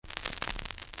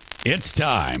It's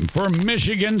time for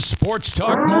Michigan Sports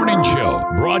Talk Morning Show,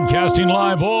 broadcasting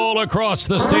live all across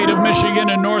the state of Michigan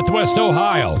and Northwest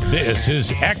Ohio. This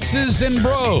is X's and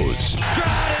Bros.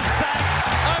 Stroud is set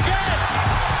again.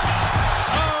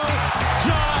 Oh,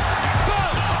 John,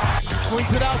 boom. Swings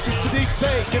it out to Sadiq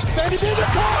Bey. Defended in the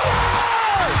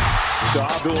corner. To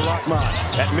Abdul-Rahman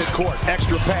at midcourt.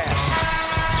 Extra pass.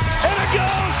 And it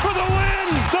goes for the win.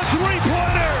 The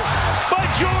three-pointer by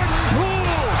Jordan Poole.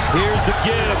 Here's the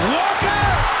give. Walker!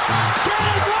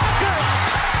 Kenneth Walker!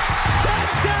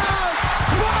 Touchdown!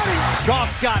 Smarty!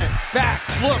 Goff's got it. Back,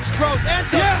 looks, throws,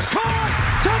 ends up. Yes!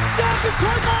 Caught! Touchdown to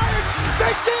Detroit Lions!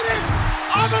 They did it!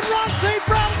 Amon-Ra St.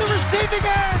 Brown in the receiving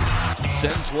end!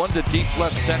 Sends one to deep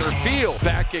left center field.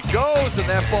 Back it goes, and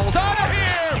that ball's out of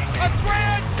here! A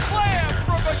grand slam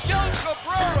from Miguel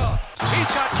Cabrera.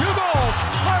 He's got 2 goals.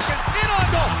 Larkin in on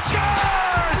goal.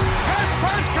 Scores! His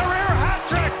first career hat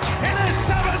trick in his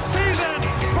 7th season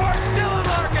for Dylan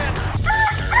Larkin.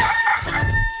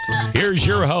 Here's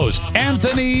your host,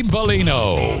 Anthony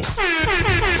Bellino.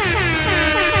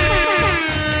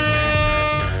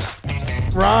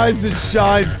 Rise and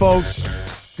shine, folks.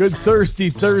 Good thirsty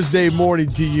Thursday morning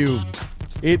to you.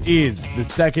 It is the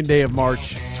second day of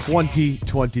March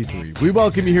 2023. We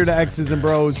welcome you here to X's and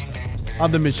Bros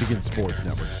on the Michigan Sports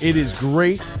Network. It is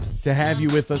great to have you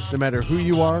with us no matter who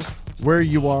you are, where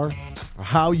you are, or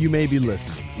how you may be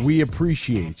listening. We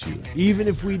appreciate you. Even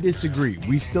if we disagree,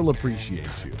 we still appreciate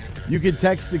you. You can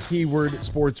text the keyword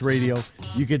sports radio.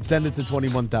 You can send it to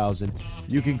 21,000.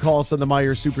 You can call us on the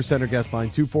Meijer Supercenter guest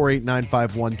line,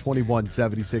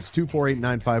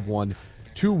 248-951-2176,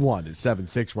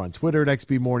 248-951-2176. We're on Twitter at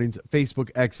XB Mornings,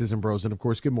 Facebook, X's and Bros. And, of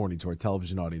course, good morning to our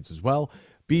television audience as well.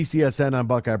 BCSN on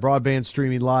Buckeye Broadband,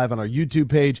 streaming live on our YouTube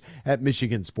page at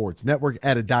Michigan Sports Network.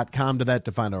 Add a .com to that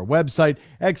to find our website.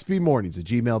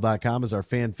 xbmornings@gmail.com is our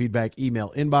fan feedback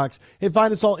email inbox. And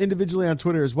find us all individually on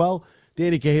Twitter as well.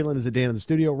 Danny Cahalan is at Dan in the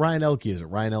studio. Ryan Elke is at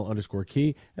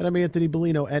RyanL_Key. And I'm Anthony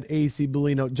Bellino at AC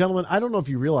Bellino. Gentlemen, I don't know if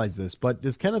you realize this, but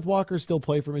does Kenneth Walker still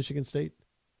play for Michigan State?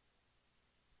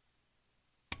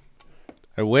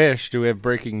 I wish. Do we have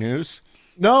breaking news?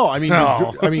 No, I mean,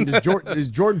 No. Is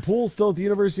Jordan Poole still at the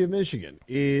University of Michigan?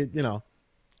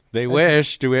 They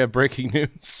wish. Do we have breaking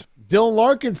news? Dylan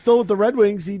Larkin still with the Red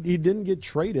Wings. He didn't get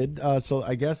traded, so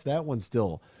I guess that one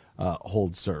still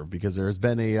holds serve because there has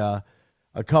been a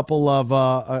couple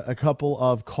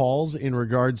of calls in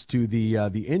regards to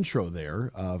the intro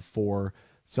there for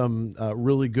some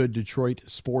really good Detroit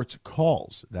sports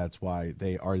calls. That's why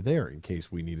they are there in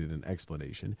case we needed an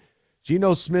explanation.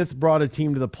 Geno Smith brought a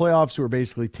team to the playoffs who are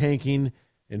basically tanking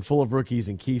and full of rookies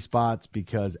in key spots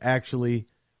because actually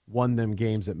won them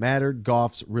games that mattered.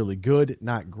 Goff's really good,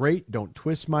 not great. Don't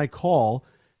twist my call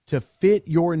to fit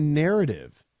your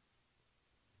narrative.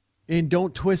 And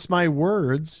don't twist my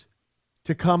words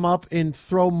to come up and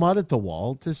throw mud at the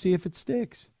wall to see if it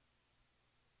sticks.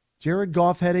 Jared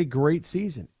Goff had a great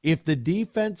season. If the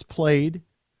defense played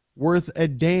worth a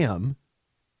damn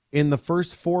in the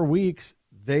first 4 weeks,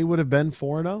 they would have been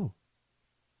 4-0.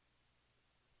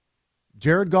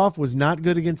 Jared Goff was not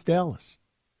good against Dallas.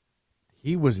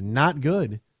 He was not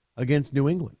good against New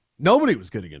England. Nobody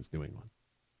was good against New England.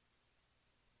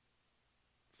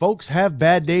 Folks have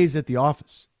bad days at the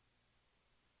office.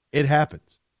 It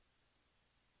happens.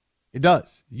 It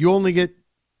does. You only get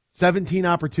 17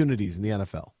 opportunities in the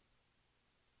NFL.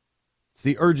 It's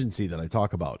the urgency that I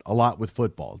talk about a lot with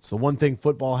football. It's the one thing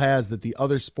football has that the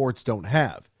other sports don't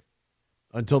have.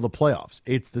 Until the playoffs.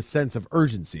 It's the sense of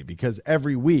urgency because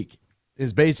every week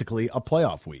is basically a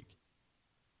playoff week.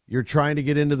 You're trying to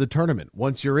get into the tournament.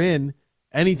 Once you're in,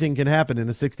 anything can happen in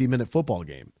a 60-minute football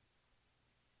game.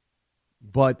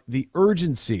 But the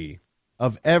urgency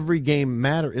of every game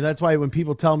matters. And that's why when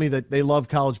people tell me that they love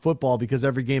college football because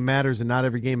every game matters and not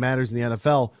every game matters in the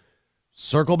NFL,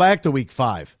 circle back to week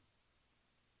 5.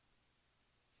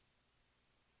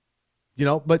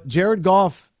 But Jared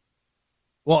Goff,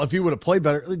 well, if he would have played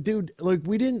better, dude,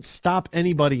 we didn't stop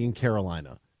anybody in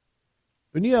Carolina.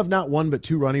 When you have not one but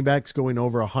 2 running backs going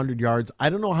over 100 yards,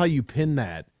 I don't know how you pin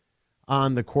that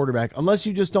on the quarterback unless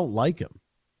you just don't like him.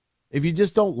 If you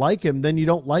just don't like him, then you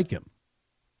don't like him.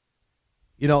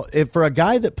 If for a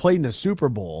guy that played in a Super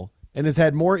Bowl and has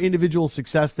had more individual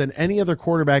success than any other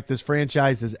quarterback this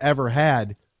franchise has ever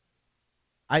had,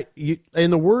 in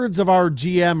the words of our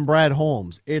GM, Brad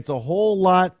Holmes, it's a whole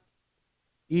lot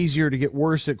easier to get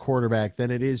worse at quarterback than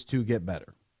it is to get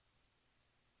better.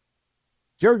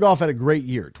 Jared Goff had a great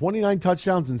year. 29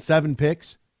 touchdowns and 7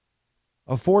 picks.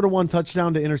 A 4-to-1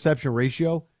 touchdown to interception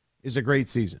ratio is a great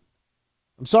season.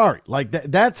 I'm sorry.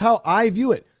 That's how I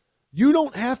view it. You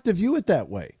don't have to view it that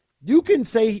way. You can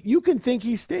think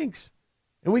he stinks.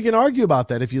 And we can argue about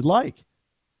that if you'd like.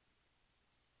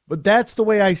 But that's the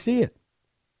way I see it.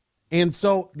 And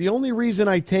so the only reason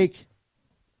I take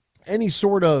any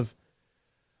sort of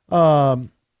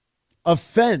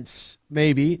offense,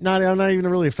 maybe, I'm not even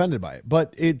really offended by it,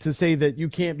 but to say that you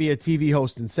can't be a TV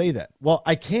host and say that. Well,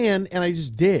 I can, and I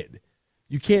just did.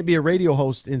 You can't be a radio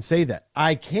host and say that.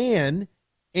 I can,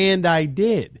 and I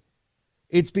did.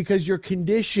 It's because you're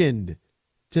conditioned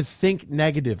to think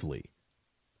negatively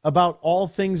about all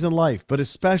things in life, but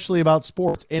especially about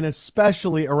sports, and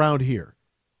especially around here.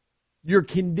 You're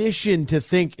conditioned to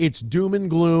think it's doom and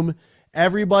gloom.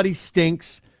 Everybody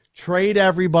stinks. Trade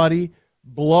everybody.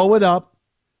 Blow it up.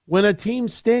 When a team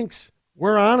stinks,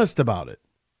 we're honest about it.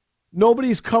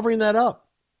 Nobody's covering that up.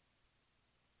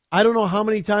 I don't know how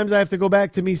many times I have to go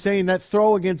back to me saying that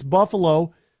throw against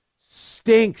Buffalo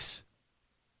stinks.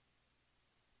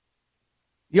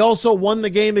 He also won the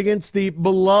game against the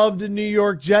beloved New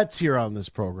York Jets here on this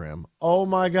program. Oh,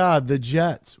 my God, the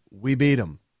Jets. We beat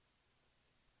them.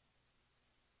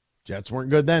 Jets weren't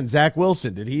good then. Zach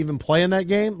Wilson, did he even play in that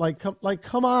game?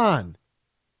 Come on.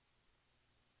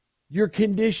 You're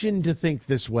conditioned to think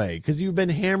this way because you've been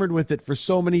hammered with it for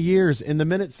so many years. And the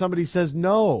minute somebody says,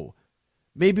 no,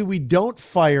 maybe we don't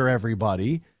fire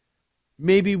everybody,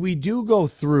 maybe we do go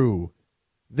through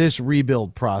this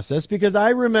rebuild process, because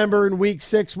I remember in week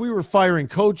 6, we were firing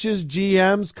coaches,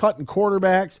 GMs, cutting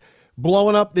quarterbacks,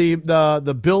 blowing up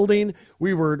the building.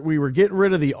 We were getting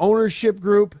rid of the ownership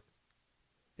group.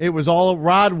 It was all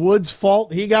Rod Wood's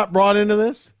fault. He got brought into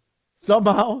this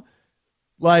somehow.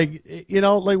 What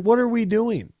are we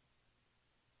doing?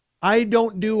 I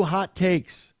don't do hot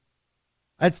takes.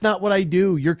 That's not what I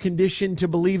do. You're conditioned to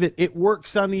believe it. It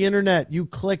works on the internet. You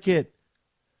click it.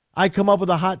 I come up with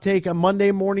a hot take, a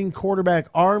Monday morning quarterback,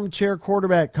 armchair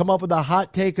quarterback, come up with a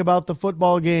hot take about the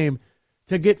football game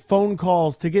to get phone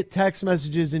calls, to get text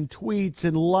messages and tweets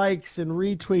and likes and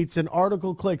retweets and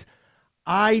article clicks.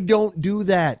 I don't do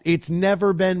that. It's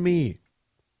never been me.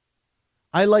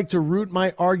 I like to root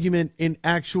my argument in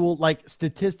actual,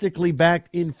 statistically backed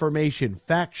information,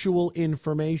 factual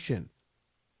information.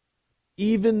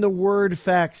 Even the word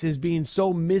facts is being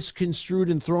so misconstrued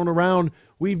and thrown around.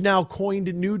 We've now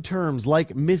coined new terms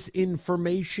like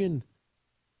misinformation.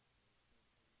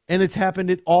 And it's happened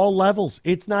at all levels.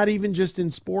 It's not even just in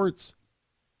sports.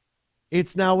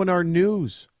 It's now in our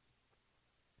news.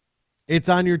 It's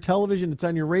on your television. It's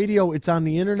on your radio. It's on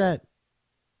the internet.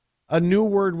 A new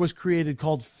word was created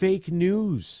called fake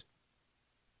news.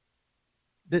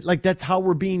 That's how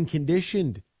we're being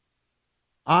conditioned.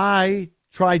 I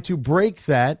try to break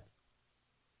that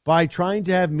by trying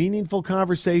to have meaningful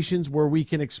conversations where we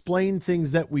can explain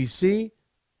things that we see,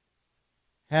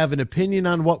 have an opinion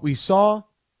on what we saw,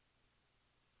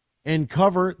 and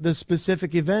cover the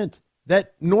specific event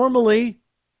that normally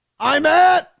I'm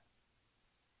at.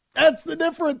 That's the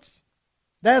difference.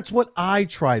 That's what I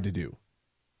try to do.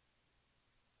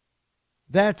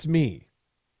 That's me.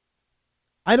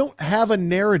 I don't have a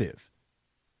narrative.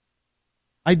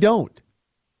 I don't.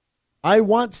 I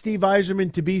want Steve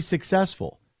Yzerman to be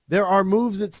successful. There are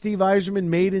moves that Steve Yzerman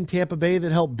made in Tampa Bay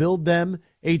that helped build them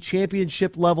a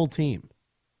championship-level team.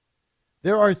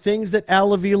 There are things that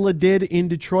Al Avila did in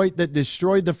Detroit that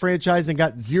destroyed the franchise and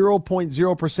got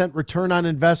 0.0% return on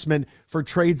investment for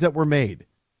trades that were made.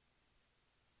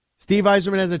 Steve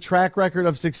Yzerman has a track record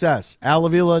of success. Al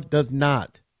Avila does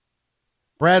not.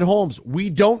 Brad Holmes, we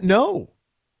don't know.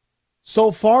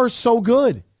 So far, so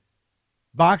good.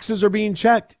 Boxes are being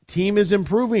checked. Team is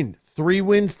improving. 3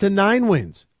 wins to 9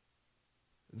 wins.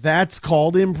 That's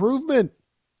called improvement.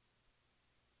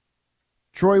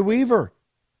 Troy Weaver,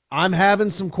 I'm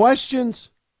having some questions.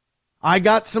 I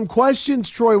got some questions,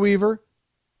 Troy Weaver.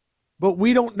 But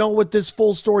we don't know what this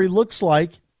full story looks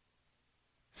like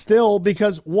still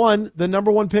because, one, the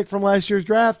number 1 pick from last year's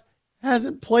draft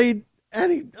hasn't played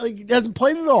hasn't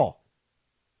played at all.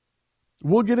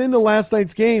 We'll get into last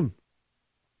night's game.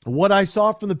 What I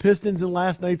saw from the Pistons in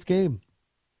last night's game.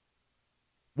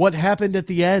 What happened at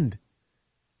the end.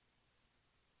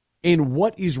 And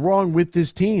what is wrong with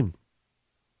this team.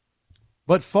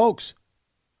 But folks,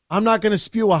 I'm not going to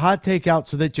spew a hot take out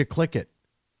so that you click it.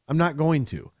 I'm not going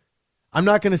to. I'm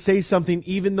not going to say something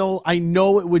even though I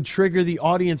know it would trigger the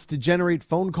audience to generate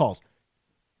phone calls.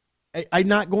 I'm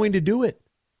not going to do it.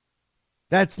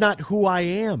 That's not who I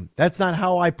am. That's not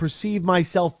how I perceive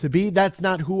myself to be. That's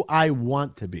not who I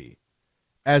want to be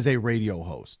as a radio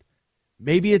host.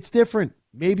 Maybe it's different.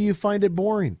 Maybe you find it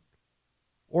boring.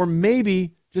 Or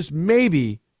maybe, just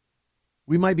maybe,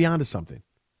 we might be onto something.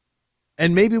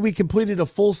 And maybe we completed a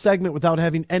full segment without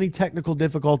having any technical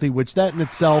difficulty, which that in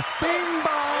itself.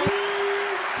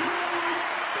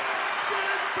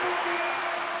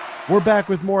 We're back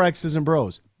with more X's and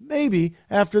Bros. Maybe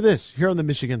after this, here on the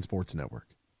Michigan Sports Network.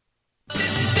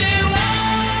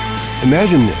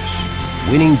 Imagine this,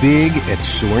 winning big at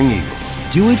Soaring Eagle.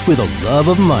 Do it for the love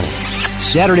of money.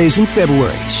 Saturdays in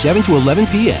February, 7 to 11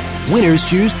 p.m. Winners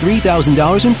choose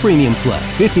 $3,000 in premium play,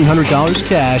 $1,500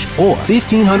 cash, or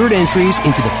 1,500 entries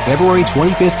into the February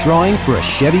 25th drawing for a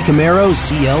Chevy Camaro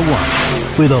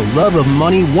ZL1. For the love of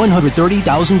money,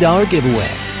 $130,000 giveaway.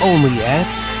 Only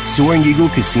at Soaring Eagle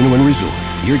Casino and Resort.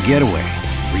 Your getaway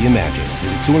reimagined.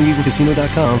 Visit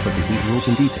SoaringEagleCasino.com for complete rules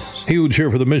and details. Huge here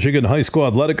for the Michigan High School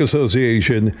Athletic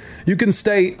Association. You can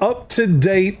stay up to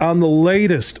date on the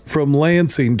latest from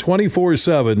Lansing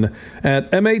 24/7 at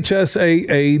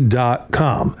MHSAA.com,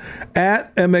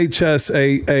 at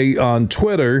MHSAA on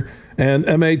Twitter, and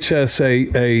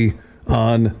MHSAA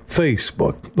on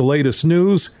Facebook. The latest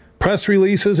news, press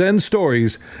releases, and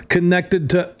stories connected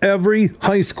to every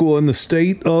high school in the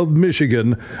state of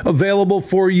Michigan, available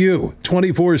for you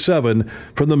 24/7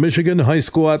 from the Michigan High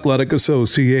School Athletic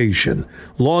Association.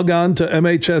 Log on to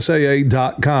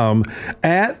MHSAA.com,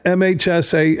 at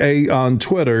MHSAA on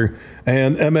Twitter,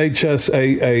 and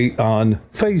MHSAA on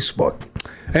Facebook.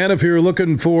 And if you're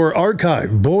looking for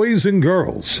archive boys and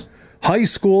girls high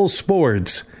school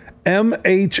sports,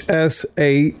 MHSAA.TV.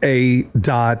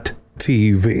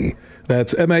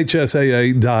 That's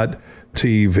MHSAA.TV.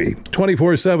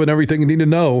 24/7, everything you need to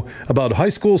know about high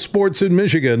school sports in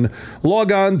Michigan.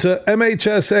 Log on to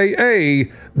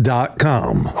MHSAA.com.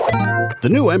 The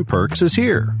new M-Perks is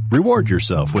here. Reward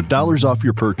yourself with dollars off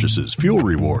your purchases, fuel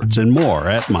rewards, and more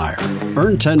at Meijer.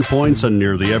 Earn 10 points on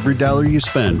nearly every dollar you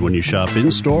spend when you shop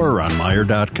in-store or on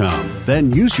Meijer.com.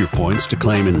 Then use your points to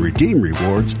claim and redeem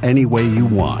rewards any way you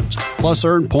want. Plus,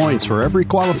 earn points for every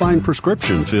qualifying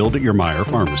prescription filled at your Meijer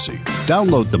pharmacy.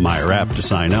 Download the Meijer app to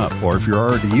sign up, or if you're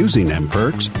already using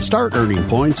M-Perks, start earning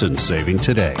points and saving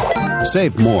today.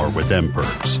 Save more with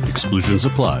M-Perks. Exclusions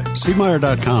apply. See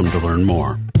Meijer.com to learn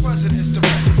more. Presidents to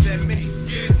represent me.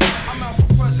 I'm out for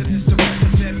presidents to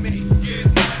represent me.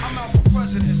 I'm out for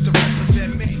presidents to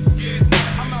represent me.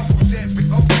 I'm out for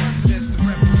presidents to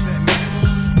represent me.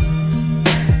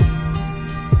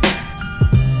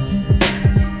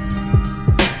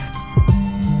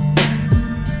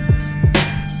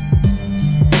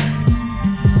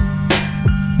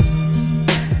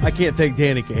 I can't thank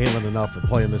Danny Kahan enough for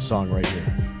playing this song right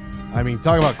here. I mean,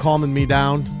 talk about calming me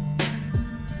down.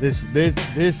 This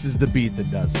is the beat that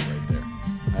does it right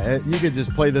there. You could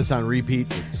just play this on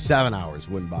repeat for 7 hours.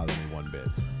 Wouldn't bother me one bit.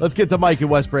 Let's get to Mike at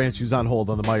West Branch, who's on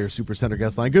hold on the Meijer Supercenter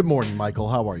guest line. Good morning, Michael.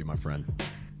 How are you, my friend?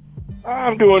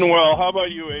 I'm doing well. How about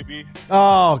you, AB?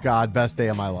 Oh, God, best day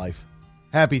of my life.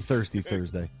 Happy Thirsty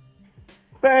Thursday.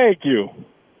 Thank you.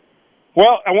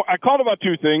 Well, I called about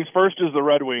two things. First is the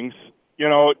Red Wings. You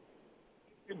know,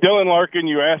 Dylan Larkin,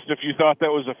 you asked if you thought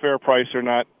that was a fair price or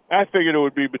not. I figured it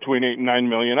would be between $8 and $9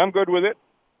 million. I'm good with it.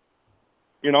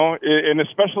 You know, and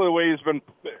especially the way he's been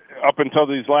up until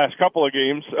these last couple of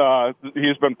games,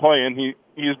 he's been playing.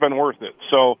 He's been worth it.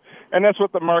 So, and that's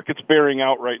what the market's bearing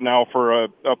out right now for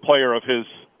a player of his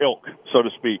ilk, so to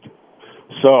speak.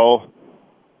 So,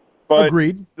 but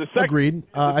agreed.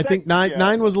 I think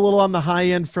nine was a little on the high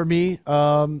end for me.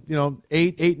 You know,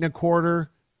 8 and a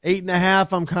quarter,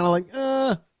 8.5. I'm kind of like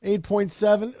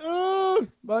 8.7.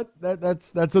 But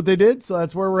that's what they did, so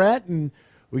that's where we're at, and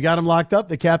we got him locked up.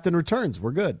 The captain returns.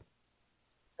 We're good.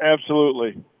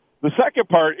 Absolutely. The second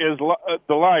part is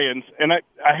the Lions, and I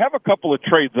have a couple of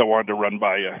trades I wanted to run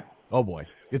by you. Oh, boy.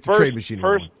 It's a trade machine.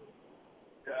 First,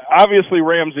 obviously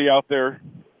Ramsey out there.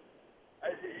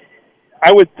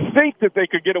 I would think that they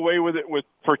could get away with it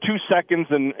for 2 seconds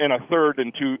and a third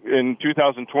in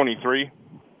 2023.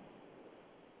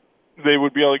 They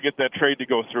would be able to get that trade to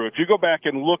go through. If you go back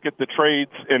and look at the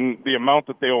trades and the amount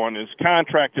that they owe on his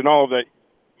contract and all of that,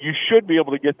 you should be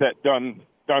able to get that done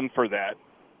for that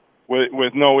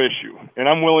with no issue. And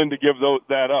I'm willing to give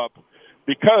that up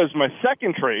because my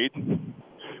second trade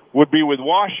would be with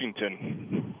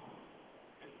Washington.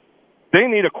 They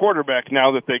need a quarterback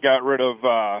now that they got rid of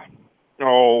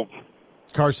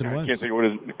Carson Wentz. I can't think of what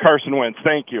it is. Carson Wentz.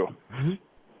 Thank you. Mm-hmm.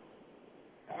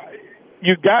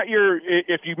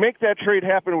 If you make that trade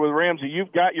happen with Ramsey,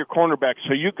 you've got your cornerback,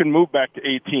 so you can move back to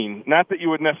 18. Not that you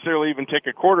would necessarily even take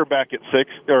a quarterback at 6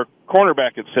 or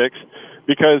cornerback at 6,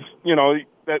 because you know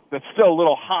that's still a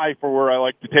little high for where I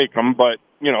like to take them. But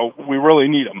you know we really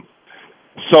need them.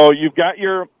 So you've got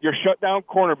your shutdown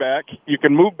cornerback. You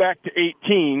can move back to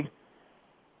 18,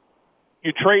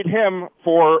 you trade him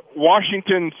for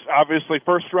Washington's, obviously,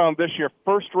 first round this year,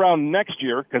 first round next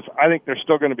year, because I think they're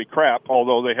still going to be crap,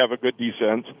 although they have a good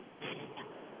defense.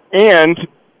 And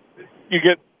you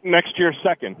get next year's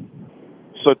second.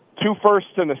 So 2 firsts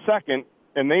and a second,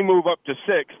 and they move up to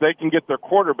 6. They can get their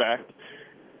quarterback.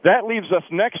 That leaves us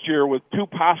next year with 2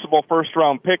 possible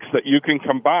first-round picks that you can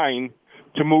combine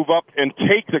to move up and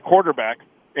take the quarterback,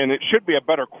 and it should be a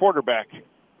better quarterback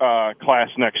class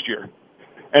next year.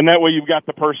 And that way you've got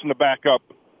the person to back up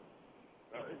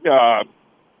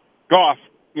Goff,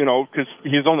 because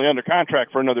he's only under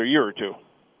contract for another year or 2.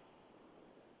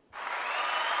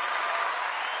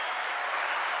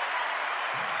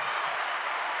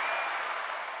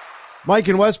 Mike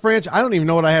in West Branch, I don't even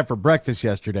know what I had for breakfast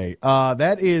yesterday.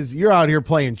 You're out here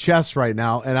playing chess right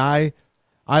now, and I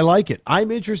like it.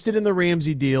 I'm interested in the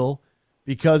Ramsey deal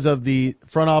because of the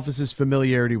front office's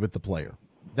familiarity with the player.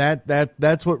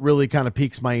 That's what really kind of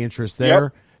piques my interest there.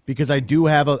 Yep. Because I do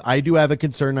have a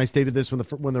concern. I stated this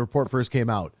when the report first came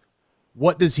out.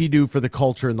 What does he do for the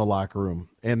culture in the locker room?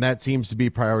 And that seems to be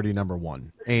priority number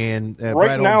 1. And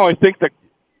right now, I think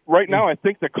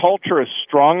the culture is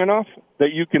strong enough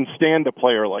that you can stand a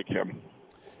player like him.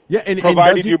 Yeah,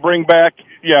 provided you bring back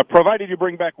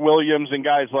Williams and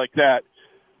guys like that.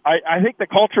 I think the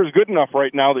culture is good enough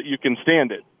right now that you can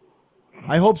stand it.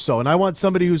 I hope so, and I want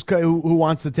somebody who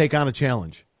wants to take on a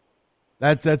challenge.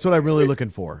 That's what I'm really looking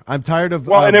for. I'm tired of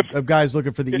guys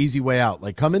looking for the easy way out.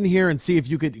 Like, come in here and see if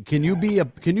you could. Can you be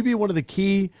one of the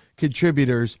key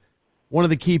contributors, one of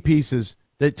the key pieces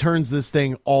that turns this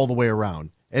thing all the way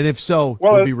around? And if so,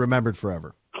 you'll be remembered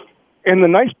forever. And the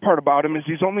nice part about him is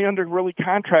he's only under really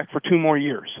contract for 2 more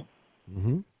years.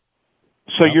 Mm-hmm.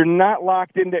 So you're not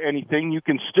locked into anything. You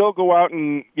can still go out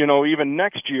and, even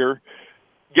next year,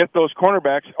 get those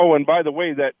cornerbacks. Oh, and by the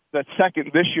way, that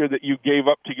second this year that you gave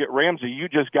up to get Ramsey, you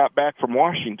just got back from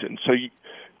Washington. So, you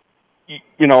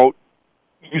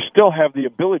still have the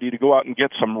ability to go out and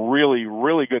get some really,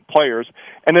 really good players.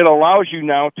 And it allows you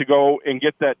now to go and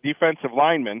get that defensive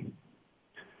lineman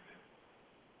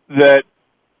that,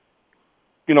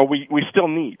 we still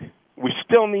need. We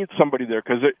still need somebody there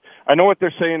because I know what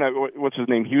they're saying. What's his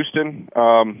name? Houston,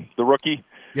 the rookie?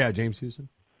 Yeah, James Houston.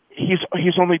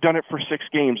 He's only done it for 6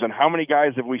 games, and how many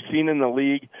guys have we seen in the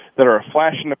league that are a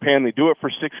flash in the pan? They do it for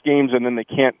 6 games, and then they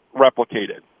can't replicate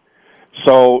it.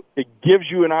 So it gives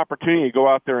you an opportunity to go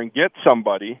out there and get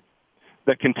somebody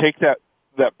that can take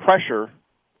that pressure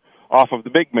off of the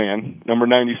big man, number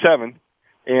 97,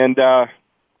 and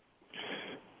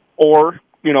or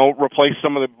replace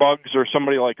some of the bugs or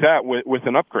somebody like that with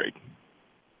an upgrade.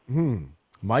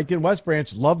 Mike in West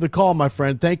Branch, love the call, my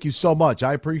friend. Thank you so much.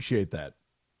 I appreciate that.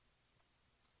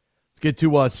 Let's get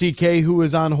to CK, who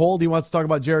is on hold. He wants to talk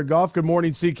about Jared Goff. Good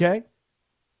morning, CK.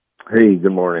 Hey,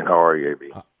 good morning. How are you,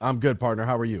 AB? I'm good, partner.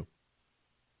 How are you?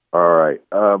 All right.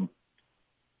 I'm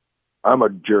a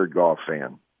Jared Goff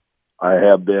fan. I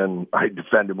have been. I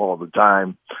defend him all the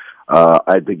time.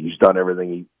 I think he's done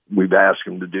everything we've asked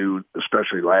him to do,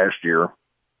 especially last year.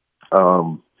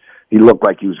 He looked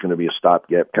like he was going to be a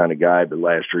stopgap kind of guy, but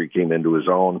last year he came into his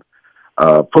own.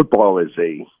 Football is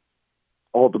a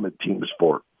ultimate team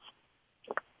sport.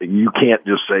 You can't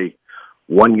just say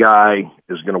one guy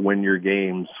is going to win your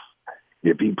games.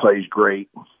 If he plays great,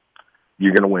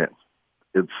 you're going to win.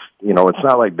 It's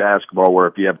not like basketball where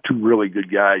if you have 2 really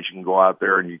good guys, you can go out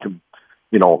there and you can,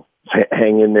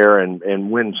 hang in there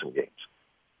and win some games.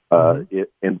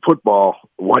 In football,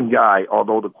 one guy,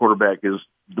 although the quarterback is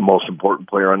the most important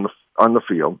player on the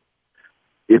field,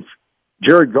 if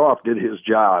Jared Goff did his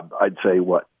job, I'd say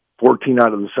 14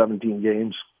 out of the 17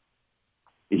 games,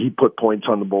 he put points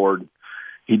on the board.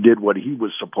 He did what he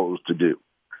was supposed to do.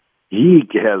 He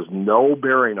has no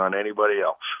bearing on anybody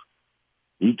else.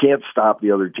 He can't stop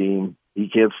the other team. He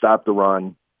can't stop the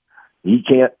run. He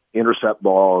can't intercept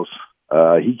balls.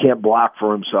 He can't block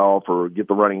for himself or get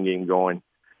the running game going.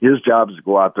 His job is to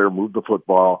go out there, move the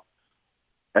football,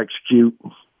 execute,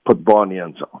 put the ball in the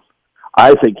end zone.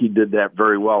 I think he did that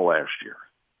very well last year.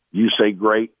 You say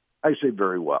great. I say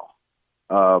very well.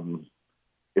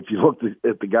 If you look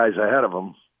at the guys ahead of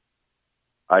him,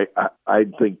 I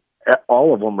think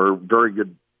all of them are very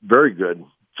good, very good.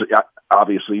 So,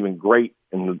 obviously, even great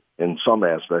in some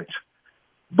aspects.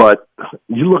 But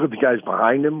you look at the guys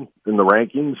behind him in the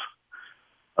rankings,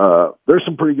 there's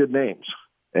some pretty good names,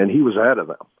 and he was ahead of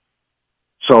them.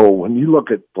 So when you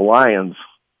look at the Lions,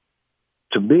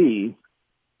 to me,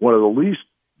 one of the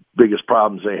biggest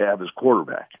problems they have is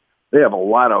quarterback. They have a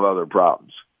lot of other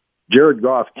problems. Jared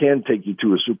Goff can take you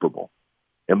to a Super Bowl,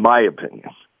 in my opinion.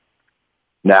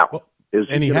 Now, is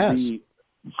he going to be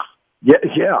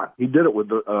Yeah, he did it with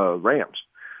the Rams.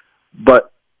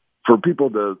 But for people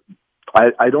to,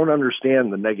 I don't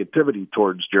understand the negativity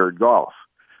towards Jared Goff.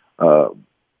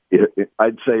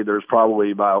 I'd say there's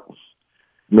probably about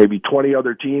maybe 20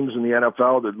 other teams in the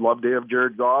NFL that'd love to have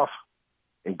Jared Goff,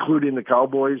 including the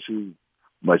Cowboys, who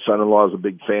my son-in-law is a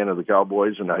big fan of the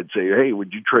Cowboys, and I'd say, hey,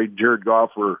 would you trade Jared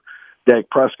Goff for Dak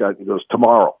Prescott? He goes,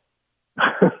 tomorrow.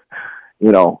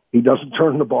 He doesn't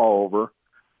turn the ball over.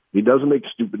 He doesn't make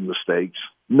stupid mistakes.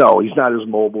 No, he's not as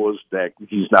mobile as Dak.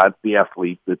 He's not the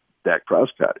athlete that Dak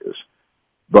Prescott is.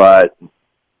 But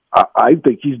I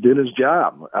think he's did his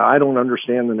job. I don't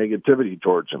understand the negativity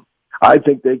towards him. I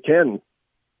think they can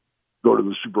go to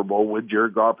the Super Bowl with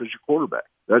Jared Goff as your quarterback.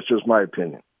 That's just my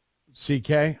opinion.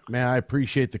 CK, man, I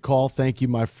appreciate the call. Thank you,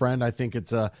 my friend. I think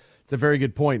it's a very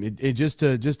good point. It just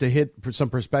to hit some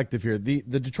perspective here. The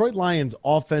Detroit Lions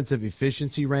offensive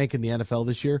efficiency rank in the NFL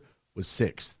this year was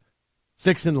sixth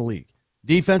in the league.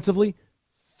 Defensively,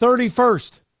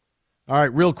 31st. All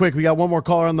right, real quick, we got one more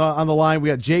caller on the line. We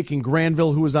got Jake in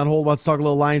Granville who is on hold. Wants to talk a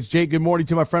little Lions. Jake, good morning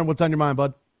to my friend. What's on your mind,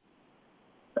 bud?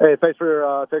 Hey, thanks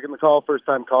for taking the call. First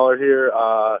time caller here.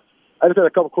 I just had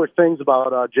a couple quick things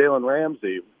about Jalen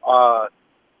Ramsey.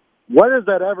 When has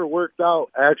that ever worked out,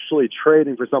 actually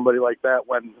trading for somebody like that,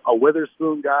 when a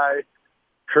Witherspoon guy,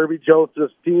 Kirby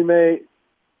Joseph's teammate,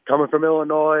 coming from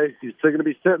Illinois, he's still going to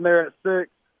be sitting there at 6,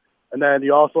 and then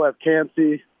you also have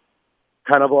Cansey,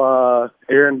 kind of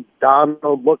Aaron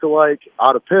Donald lookalike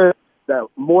out of Pitt, that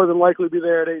more than likely be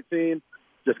there at 18.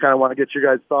 Just kind of want to get your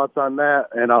guys' thoughts on that,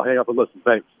 and I'll hang up and listen.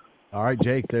 Thanks. All right,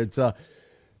 Jake, it's a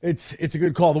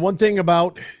good call. The one thing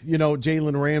about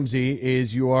Jalen Ramsey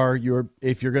is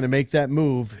if you're going to make that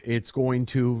move, it's going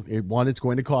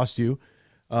to cost you,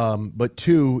 but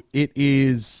two, it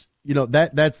is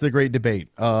that's the great debate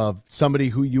of somebody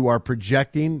who you are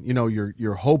projecting.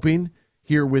 You're hoping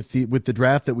here with the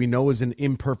draft that we know is an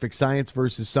imperfect science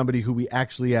versus somebody who we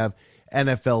actually have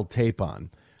NFL tape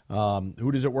on.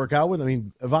 Who does it work out with? I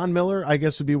mean, Von Miller, I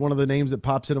guess, would be one of the names that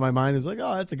pops into my mind. Is like,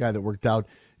 oh, that's a guy that worked out,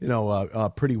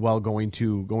 pretty well going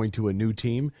to a new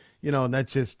team. And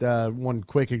that's just one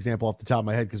quick example off the top of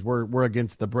my head because we're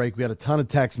against the break. We had a ton of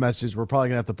text messages. We're probably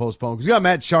gonna have to postpone because we got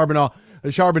Matt Charbonneau,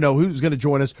 who's going to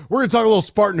join us. We're gonna talk a little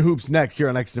Spartan hoops next here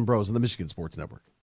on X's and Bros on the Michigan Sports Network.